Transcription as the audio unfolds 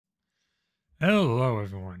Hello,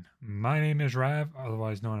 everyone. My name is Rav,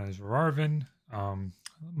 otherwise known as Rarvin.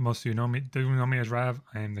 Most of you know me as Rav.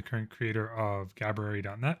 I am the current creator of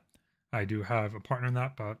Gabarary.net. I do have a partner in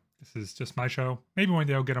that, but this is just my show. Maybe one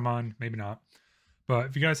day I'll get him on, maybe not. But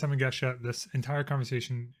if you guys haven't guessed yet, this entire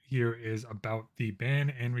conversation here is about the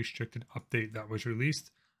ban and restricted update that was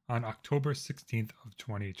released on October 16th of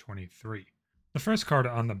 2023. The first card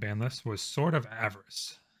on the ban list was Sword of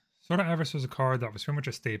Avarice. Sword of Avarice was a card that was pretty much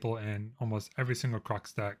a staple in almost every single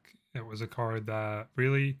Crux deck. It was a card that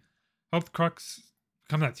really helped Crux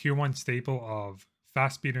become that tier 1 staple of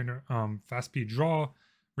fast speed draw,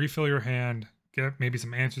 refill your hand, get maybe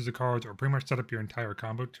some answers to cards, or pretty much set up your entire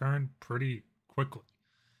combo turn pretty quickly.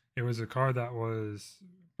 It was a card that was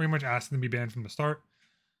pretty much asking to be banned from the start.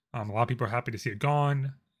 A lot of people are happy to see it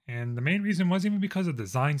gone. And the main reason wasn't even because of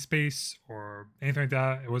design space or anything like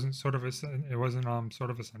that. It wasn't Sword of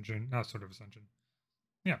Ascension.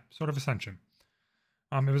 Yeah, Sword of Ascension.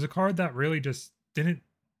 It was a card that really just didn't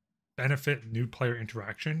benefit new player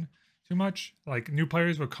interaction too much. Like new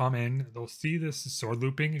players would come in, they'll see this sword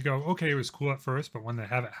looping and go, okay, it was cool at first, but when they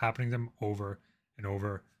have it happening to them over and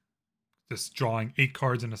over, just drawing 8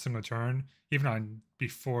 cards in a single turn, even on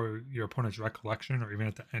before your opponent's recollection or even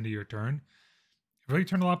at the end of your turn, it really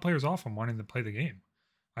turned a lot of players off from wanting to play the game.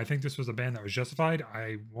 I think this was a ban that was justified.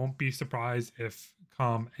 I won't be surprised if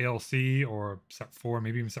come ALC or set 4,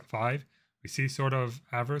 maybe even set 5, we see Sword of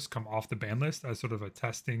Avarice come off the ban list as sort of a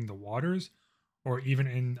testing the waters, or even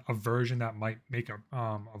in a version that might make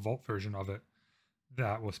a vault version of it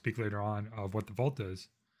that we'll speak later on of what the vault is.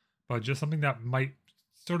 But just something that might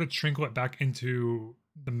sort of trickle it back into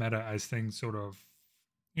the meta as things sort of,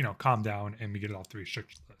 calm down and we get it off the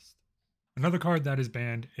restricted list. Another card that is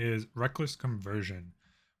banned is Reckless Conversion.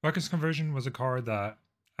 Reckless Conversion was a card that,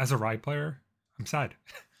 as a ride player, I'm sad.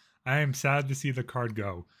 I am sad to see the card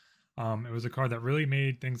go. It was a card that really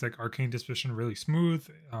made things like Arcane Disposition really smooth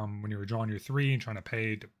when you were drawing your 3 and trying to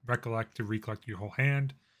pay to recollect to recollect your whole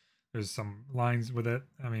hand. There's some lines with it.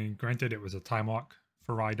 I mean, granted, it was a time walk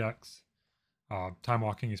for ride decks. Time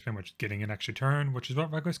walking is pretty much getting an extra turn, which is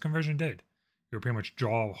what Reckless Conversion did. You would pretty much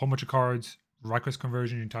draw a whole bunch of cards, Reckless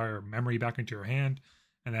Conversion your entire memory back into your hand,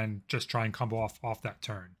 and then just try and combo off that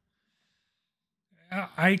turn.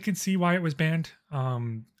 I can see why it was banned.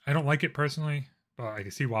 I don't like it personally, but I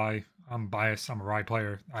can see why. I'm biased. I'm a ride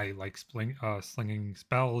player. I like slinging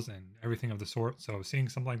spells and everything of the sort. So seeing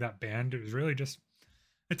something like that banned, it was really just,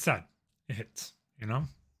 it's sad. It hits,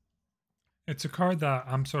 It's a card that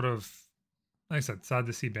I'm sort of, like I said, sad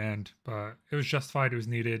to see banned, but it was justified. It was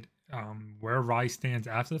needed. Where Rye stands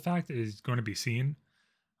after the fact is going to be seen.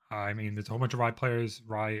 I mean, there's a whole bunch of Rye players,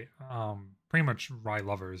 pretty much Rye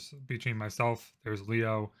lovers. Between myself, there's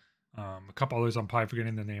Leo, a couple others I'm probably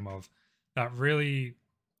forgetting the name of, that really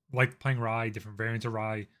liked playing Rye, different variants of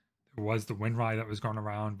Rye. There was the Wind Rye that was going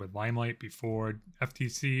around with Limelight before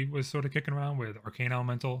FTC was sort of kicking around with Arcane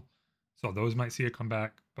Elemental. So those might see a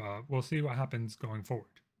comeback, but we'll see what happens going forward.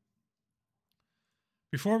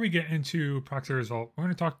 Before we get into proxy result, we're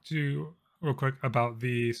going to talk to you real quick about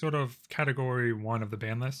the sort of category 1 of the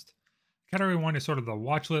ban list. Category 1 is sort of the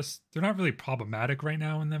watch list. They're not really problematic right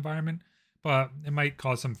now in the environment, but it might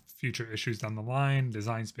cause some future issues down the line,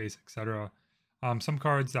 design space, etc. Some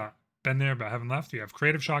cards that been there but haven't left. We have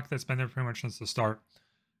Creative Shock that's been there pretty much since the start.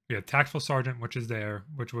 We have Tactful Sergeant, which is there,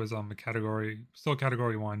 which was a category, still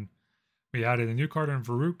category 1. We added a new card in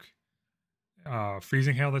Varuk,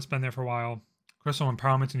 Freezing Hail that's been there for a while. Crystal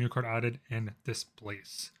Empowerment's a new card added, and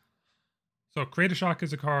Displace. So Creative Shock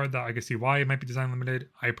is a card that I can see why it might be design limited.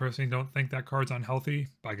 I personally don't think that card's unhealthy,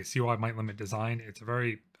 but I can see why it might limit design. It's a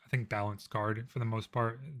very, I think, balanced card for the most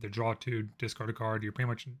part. The draw 2, discard a card, you're pretty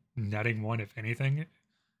much netting 1, if anything,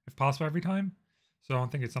 if possible, every time. So I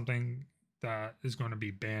don't think it's something that is going to be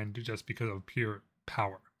banned just because of pure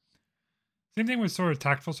power. Same thing with sort of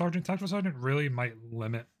Tactful Sergeant. Tactful Sergeant really might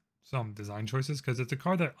limit some design choices because it's a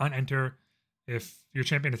card that on enter, if your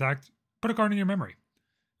champion attacked, put a card in your memory.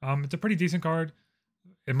 It's a pretty decent card.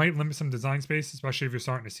 It might limit some design space, especially if you're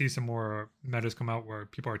starting to see some more metas come out where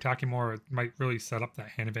people are attacking more. It might really set up that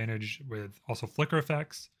hand advantage with also flicker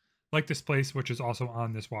effects, like Displace, which is also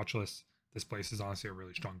on this watch list. Displace is honestly a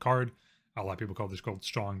really strong card. A lot of people call this gold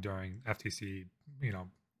strong during FTC,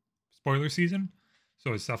 spoiler season.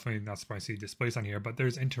 So it's definitely not surprising to see Displace on here, but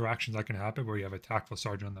there's interactions that can happen where you have a Tactful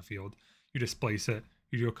Sergeant on the field. You displace it,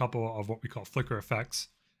 you do a couple of what we call flicker effects,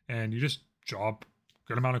 and you just draw a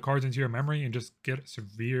good amount of cards into your memory and just get a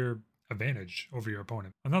severe advantage over your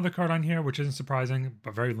opponent. Another card on here, which isn't surprising,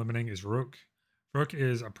 but very limiting, is Rook. Rook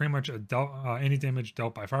is pretty much any damage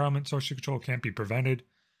dealt by fire element social control can't be prevented.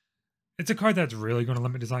 it's a card that's really going to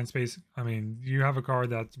limit design space. I mean, you have a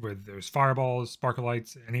card that's with there's fireballs, sparkle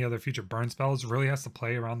lights, any other future burn spells, really has to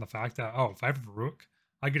play around the fact that, oh, if I have a rook,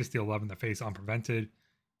 I get to steal 11 in the face unprevented,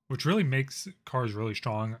 which really makes cards really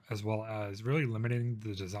strong, as well as really limiting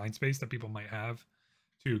the design space that people might have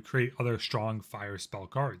to create other strong fire spell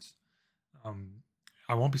cards.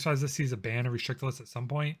 I won't be surprised to see a ban or restrict list at some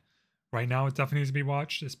point. Right now, it definitely needs to be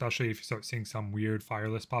watched, especially if you start seeing some weird fire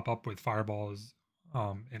list pop up with fireballs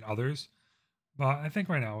and others. But I think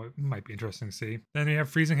right now it might be interesting to see. Then you have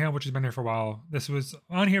Freezing Hail, which has been here for a while. This was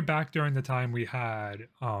on here back during the time we had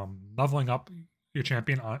leveling up your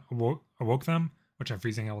champion awoke them, which on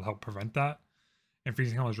Freezing Hail will help prevent that. And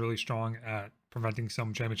Freezing Hail is really strong at preventing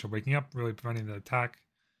some champions from waking up, really preventing the attack.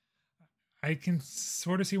 I can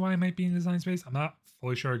sort of see why it might be in design space. I'm not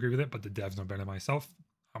fully sure I agree with it, but the devs know better than myself.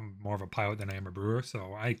 I'm more of a pilot than I am a brewer,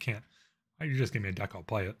 so I can't. You just give me a deck, I'll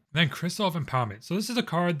play it. Then Crystal of Empowerment. So this is a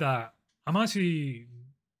card that I'm honestly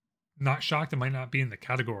not shocked it might not be in the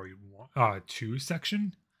category 2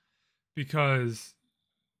 section, because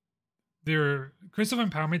Crystal of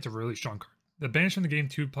Empowerment is a really strong card. The banish from the game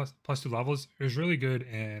plus 2 levels is really good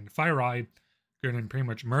in Fire Eye, good in pretty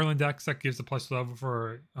much Merlin decks that gives the +2 level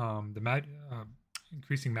for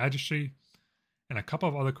increasing Magistry, and a couple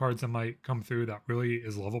of other cards that might come through that really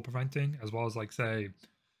is level preventing, as well as, like, say,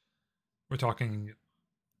 we're talking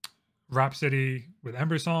Rhapsody with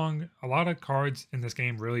Ember Song. A lot of cards in this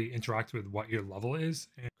game really interact with what your level is.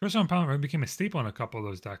 And Crystal Empowerment really became a staple in a couple of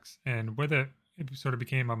those decks, and with it, it sort of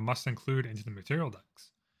became a must include into the material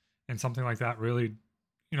decks. And something like that really,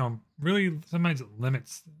 really sometimes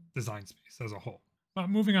limits design space as a whole. But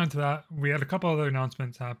moving on to that, we had a couple other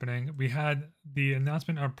announcements happening. We had the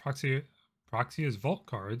announcement of Proxia's Vault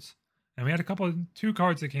cards, and we had two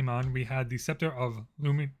cards that came on. We had the Scepter of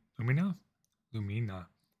Lumina.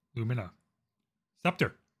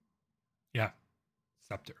 Scepter. Yeah,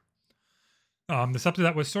 Scepter. The Scepter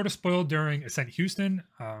that was sort of spoiled during Ascent Houston.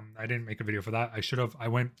 I didn't make a video for that. I should have. I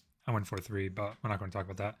went for 3, but we're not going to talk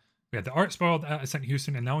about that. We had the art spoiled at Ascent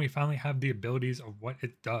Houston, and now we finally have the abilities of what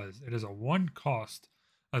it does. It is a 1 cost.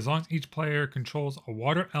 As long as each player controls a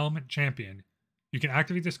water element champion, you can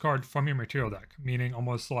activate this card from your material deck, meaning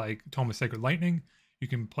almost like Tome of Sacred Lightning. You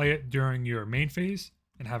can play it during your main phase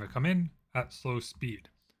and have it come in at slow speed.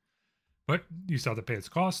 But you still have to pay its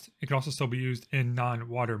cost. It can also still be used in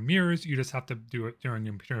non-water mirrors. You just have to do it during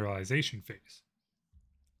your materialization phase.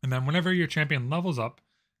 And then whenever your champion levels up,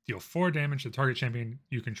 deal 4 damage to the target champion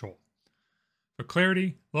you control. For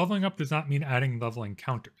clarity, leveling up does not mean adding leveling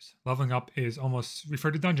counters. Leveling up is almost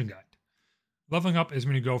referred to Dungeon Guide. Leveling up is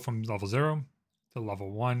when you go from level 0 to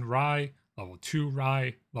level 1 Rai, level 2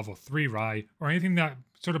 Rai, level 3 Rai, or anything that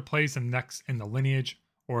sort of plays the next in the lineage,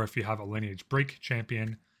 or if you have a lineage break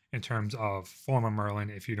champion in terms of former Merlin,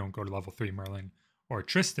 if you don't go to level 3 Merlin, or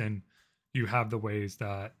Tristan, you have the ways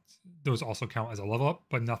that those also count as a level up,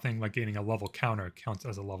 but nothing like gaining a level counter counts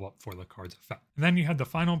as a level up for the card's effect. And then you had the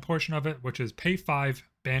final portion of it, which is pay 5,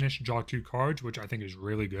 banish, draw 2 cards, which I think is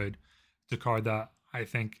really good. It's a card that I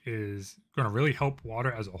think is going to really help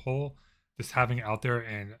Water as a whole. Just having it out there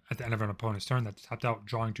and at the end of an opponent's turn that's tapped out,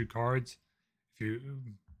 drawing 2 cards.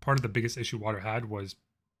 Part of the biggest issue Water had was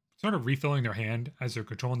sort of refilling their hand as they're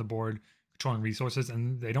controlling the board, controlling resources,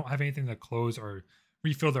 and they don't have anything to close or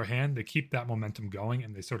refill their hand. They keep that momentum going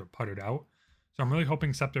and they sort of put it out. So I'm really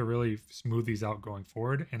hoping Scepter really smooth these out going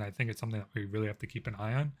forward, and I think it's something that we really have to keep an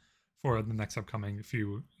eye on for the next upcoming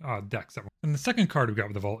few decks. And the second card we got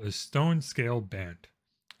with the Vault is Stone Scale Band.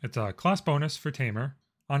 It's a class bonus for Tamer.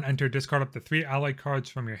 On enter, discard up to 3 allied cards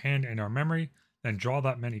from your hand and/or memory, then draw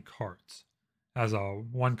that many cards. As a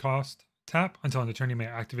 1 cost, tap until in the turn you may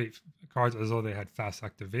activate cards as though they had fast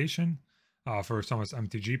activation. For some of us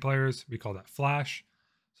MTG players, we call that Flash.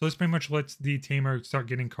 So this pretty much lets the Tamer start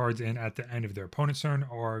getting cards in at the end of their opponent's turn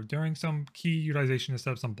or during some key utilization to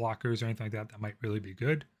set up some blockers or anything like that that might really be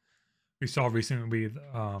good. We saw recently with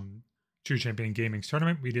True Champion Gaming's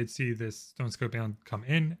tournament, we did see this Stone Scale Band come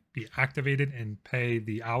in, be activated, and pay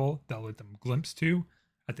the owl that let them glimpse to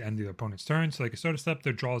at the end of their opponent's turn, so they can sort of set up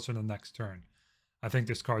their draws for the next turn. I think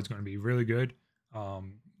this card's going to be really good.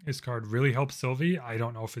 This card really helps Sylvie. I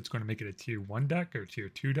don't know if it's going to make it a tier 1 deck or tier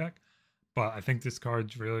 2 deck, but I think this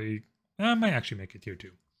card's really, might actually make it tier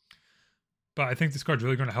 2. But I think this card's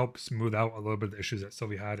really going to help smooth out a little bit of the issues that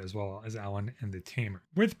Sylvie had, as well as Alan and the Tamer.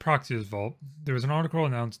 With Proxia's Vault, there was an article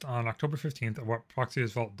announced on October 15th of what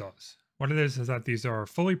Proxia's Vault does. What it is that these are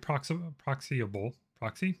fully proxiable. Proxy? We're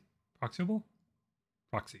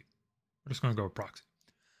just going to go with proxy.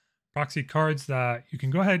 Proxy cards that you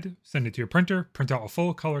can go ahead, send it to your printer, print out a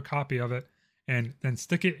full color copy of it, and then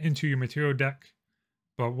stick it into your material deck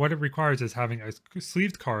but what it requires is having a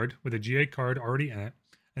sleeved card with a GA card already in it,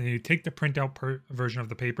 and then you take the printout version of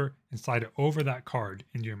the paper and slide it over that card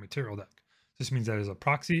into your material deck. This means that as a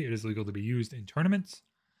proxy, it is legal to be used in tournaments.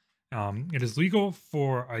 It is legal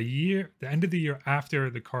for a year, the end of the year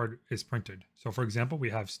after the card is printed. So for example,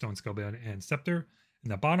 we have Stone Scaleband and Scepter.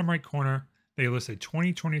 In the bottom right corner, they list a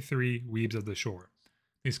 2023 Weaves of the Shore.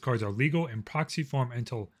 These cards are legal in proxy form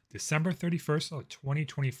until December 31st of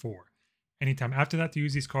 2024. Anytime after that to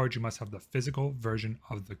use these cards, you must have the physical version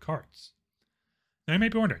of the cards. Now you may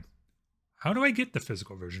be wondering, how do I get the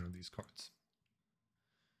physical version of these cards?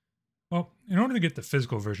 Well, in order to get the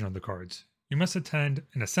physical version of the cards, you must attend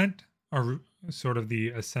an Ascent, or sort of the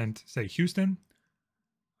Ascent, say Houston,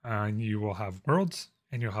 and you will have Worlds,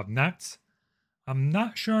 and you'll have Nats. I'm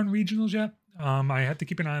not sure on regionals yet. I have to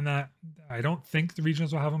keep an eye on that. I don't think the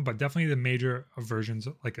regionals will have them, but definitely the major versions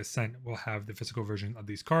like Ascent will have the physical version of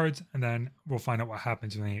these cards, and then we'll find out what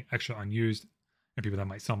happens with any extra unused and people that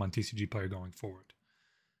might sell them on TCG Player going forward.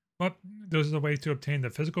 But those are the ways to obtain the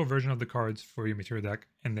physical version of the cards for your material deck,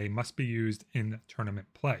 and they must be used in tournament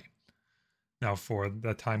play. Now, for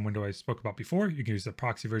the time window I spoke about before, you can use the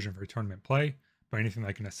proxy version for tournament play, but anything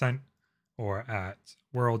like an Ascent or at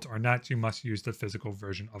Worlds or Nats, you must use the physical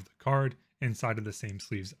version of the card inside of the same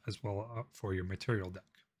sleeves as well for your material deck.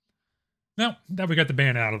 Now that we got the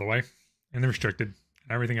ban out of the way, and the restricted,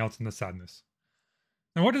 and everything else in the sadness.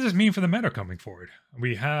 Now what does this mean for the meta coming forward?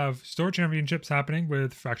 We have Store Championships happening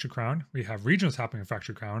with Fractured Crown. We have Regionals happening with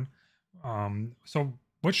Fractured Crown. So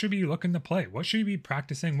what should we be looking to play? What should we be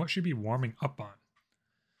practicing? What should we be warming up on?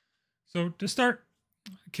 So to start,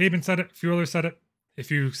 Caben said it, a few others said it. If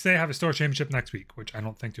you say I have a Store Championship next week, which I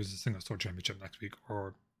don't think there's a single Store Championship next week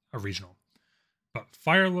or a regional, but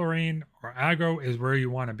Fire Lorraine or Aggro is where you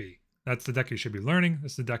want to be. That's the deck you should be learning.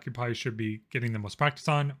 That's the deck you probably should be getting the most practice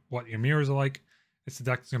on, what your mirrors are like. It's the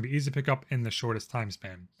deck that's going to be easy to pick up in the shortest time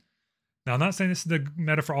span. Now, I'm not saying this is the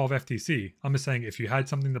meta for all of FTC. I'm just saying if you had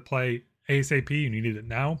something to play ASAP, you needed it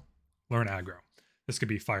now, learn Aggro. This could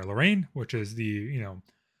be Fire Lorraine, which is the,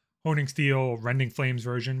 Honing Steel, Rending Flames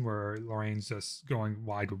version, where Lorraine's just going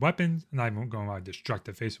wide with weapons, and I'm going wide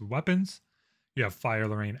destructive face with weapons. You have Fire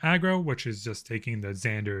Lorraine Aggro, which is just taking the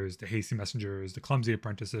Xanders, the Hasty Messengers, the Clumsy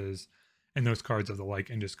Apprentices, and those cards of the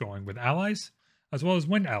like, and just going with allies, as well as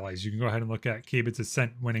Wind allies. You can go ahead and look at Caben's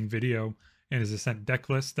Ascent winning video and his Ascent deck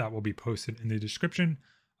list that will be posted in the description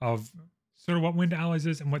of sort of what Wind allies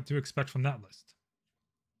is and what to expect from that list.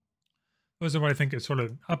 Those are what I think is sort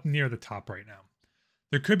of up near the top right now.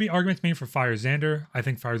 There could be arguments made for Fire Xander. I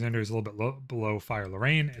think Fire Xander is a little bit below Fire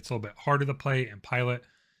Lorraine. It's a little bit harder to play and pilot.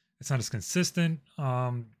 It's not as consistent.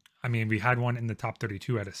 I mean, we had one in the top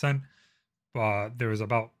 32 at Ascent, but there was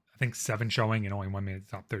about, I think, 7 showing and only 1 made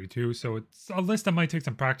the top 32. So it's a list that might take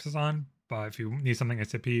some practice on, but if you need something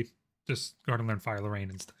SAP, just go ahead and learn Fire Lorraine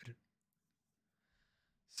instead.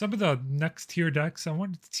 Some of the next tier decks, I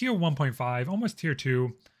want tier 1.5, almost tier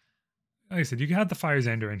 2. Like I said, you can have the Fire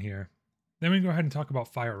Xander in here. Then we can go ahead and talk about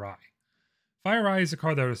Fire Rai. Fire Rai is a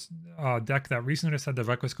card that was a deck that recently just had the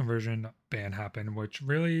Reckless Conversion ban happen, which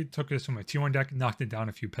really took us from a tier 1 deck, knocked it down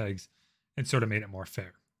a few pegs, and sort of made it more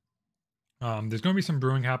fair. There's going to be some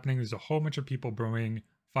brewing happening. There's a whole bunch of people brewing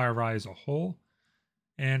Fire Rai as a whole.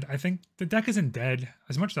 And I think the deck isn't dead.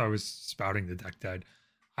 As much as I was spouting the deck dead,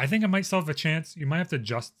 I think it might still have a chance. You might have to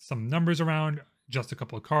adjust some numbers around, adjust a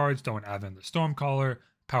couple of cards, don't add in the Stormcaller,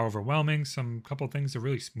 Power Overwhelming, some couple of things to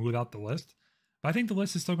really smooth out the list. But I think the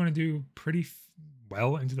list is still going to do pretty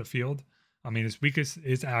well into the field. I mean, its weakest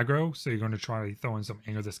is aggro, so you're going to try to throw in some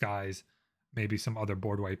Anger Disguise, maybe some other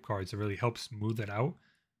board wipe cards to really help smooth it out.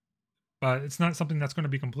 But it's not something that's going to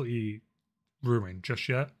be completely ruined just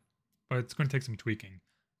yet, but it's going to take some tweaking.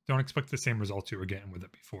 Don't expect the same results you were getting with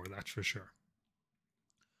it before, that's for sure.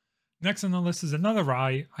 Next on the list is another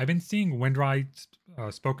Rai. I've been seeing Wind Rai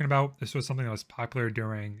spoken about. This was something that was popular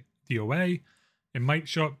during DOA. It might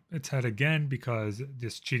show up its head again because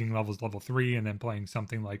this cheating level is level 3 and then playing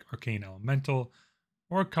something like Arcane Elemental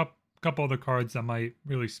or a couple other cards that might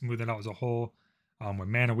really smooth it out as a whole with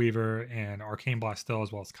Mana Weaver and Arcane Blast still,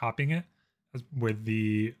 as well as copying it with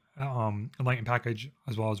the Enlightened package,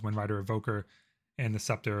 as well as Wind Rider Evoker and the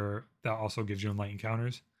Scepter that also gives you Enlightened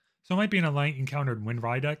counters. So it might be an Enlightened countered Wind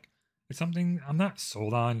Rai deck. It's something I'm not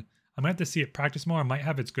sold on. I might have to see it practice more. I might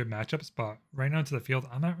have its good matchups, but right now into the field,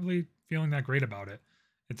 I'm not really feeling that great about it.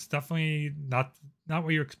 It's definitely not what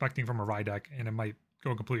you're expecting from a Rai deck, and it might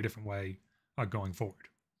go a completely different way going forward.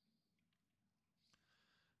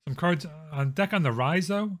 Some cards on deck on the Rise,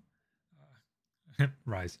 though.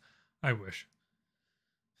 Rise. I wish.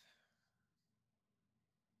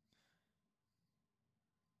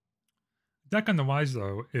 Deck on the Wise,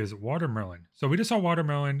 though, is Water Merlin. So we just saw Water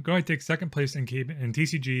Merlin go ahead and take second place in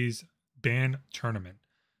TCG's ban tournament.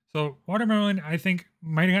 So Water Merlin, I think,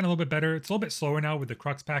 might have gotten a little bit better. It's a little bit slower now with the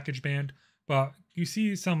Crux package banned, but you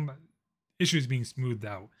see some issues being smoothed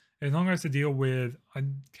out. As long as to deal with a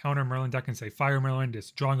counter Merlin deck and say Fire Merlin,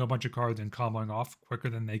 just drawing a bunch of cards and comboing off quicker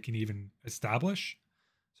than they can even establish.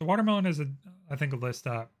 So Water Merlin is, I think, a list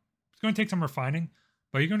that it's going to take some refining,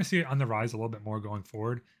 but you're going to see it on the rise a little bit more going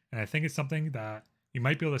forward. And I think it's something that you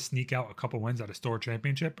might be able to sneak out a couple wins at a store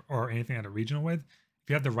championship or anything at a regional with if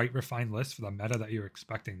you have the right refined list for the meta that you're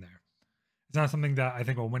expecting there. It's not something that I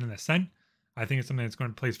think will win in Ascent. I think it's something that's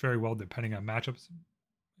going to place very well depending on matchups.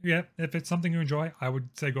 Yeah, if it's something you enjoy, I would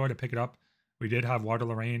say go ahead and pick it up. We did have Water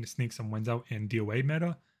Lorraine sneak some wins out in DOA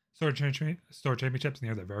meta store championships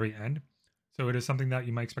near the very end. So it is something that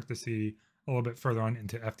you might expect to see a little bit further on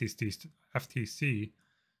into FTC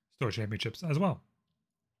store championships as well.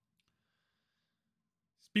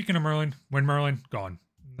 Speaking of Merlin, when Merlin, gone.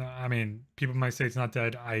 I mean, people might say it's not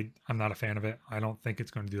dead. I'm not a fan of it. I don't think it's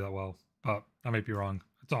going to do that well, but I might be wrong.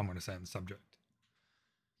 That's all I'm going to say on the subject.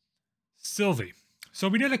 Sylvie. So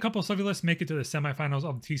we did a couple of Sylvie lists make it to the semifinals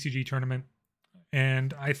of the TCG tournament.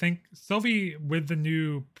 And I think Sylvie, with the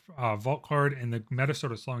new Vault card and the meta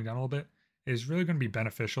sort of slowing down a little bit, is really going to be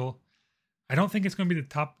beneficial. I don't think it's going to be the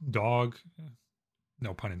top dog,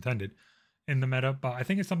 no pun intended, in the meta, but I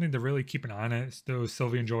think it's something to really keep an eye on. Those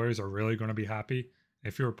Sylvie enjoyers are really going to be happy.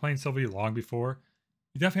 If you were playing Sylvie long before,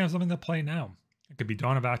 you definitely have something to play now. It could be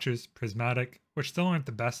Dawn of Ashes, Prismatic, which still aren't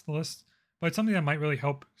the best list, but it's something that might really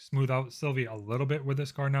help smooth out Sylvie a little bit with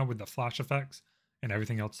this card now with the flash effects and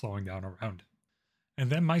everything else slowing down around it. And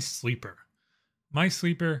then my sleeper. My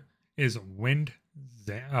sleeper is Wind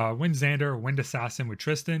Xander, Wind Assassin with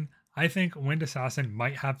Tristan. I think Wind Assassin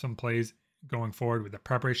might have some plays going forward with the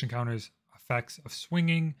preparation counters, effects of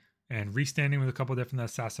swinging, and restanding with a couple different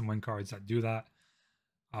Assassin Wind cards that do that.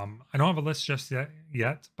 I don't have a list just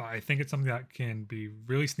yet, but I think it's something that can be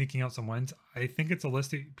really sneaking out some wins. I think it's a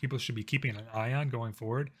list that people should be keeping an eye on going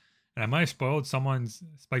forward. And I might have spoiled someone's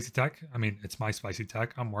spicy tech. I mean, it's my spicy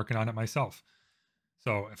tech. I'm working on it myself.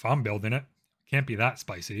 So if I'm building it, it can't be that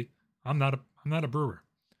spicy. I'm not a brewer.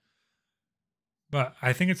 But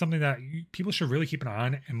I think it's something that people should really keep an eye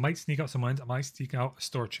on. It might sneak out some wins. It might sneak out a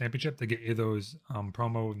store championship to get you those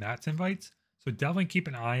promo Nats invites. So definitely keep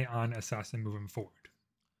an eye on Assassin moving forward.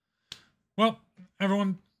 Well,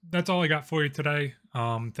 everyone, that's all I got for you today.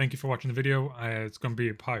 Thank you for watching the video. It's going to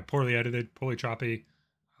be probably poorly edited, poorly choppy.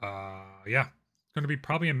 Yeah, it's going to be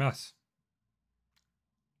probably a mess.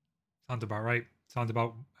 Sounds about right. Sounds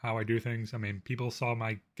about how I do things. I mean, people saw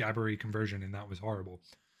my Gabbery conversion and that was horrible.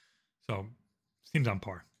 So, seems on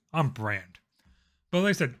par. On brand. But like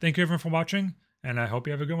I said, thank you everyone for watching, and I hope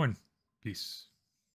you have a good one. Peace.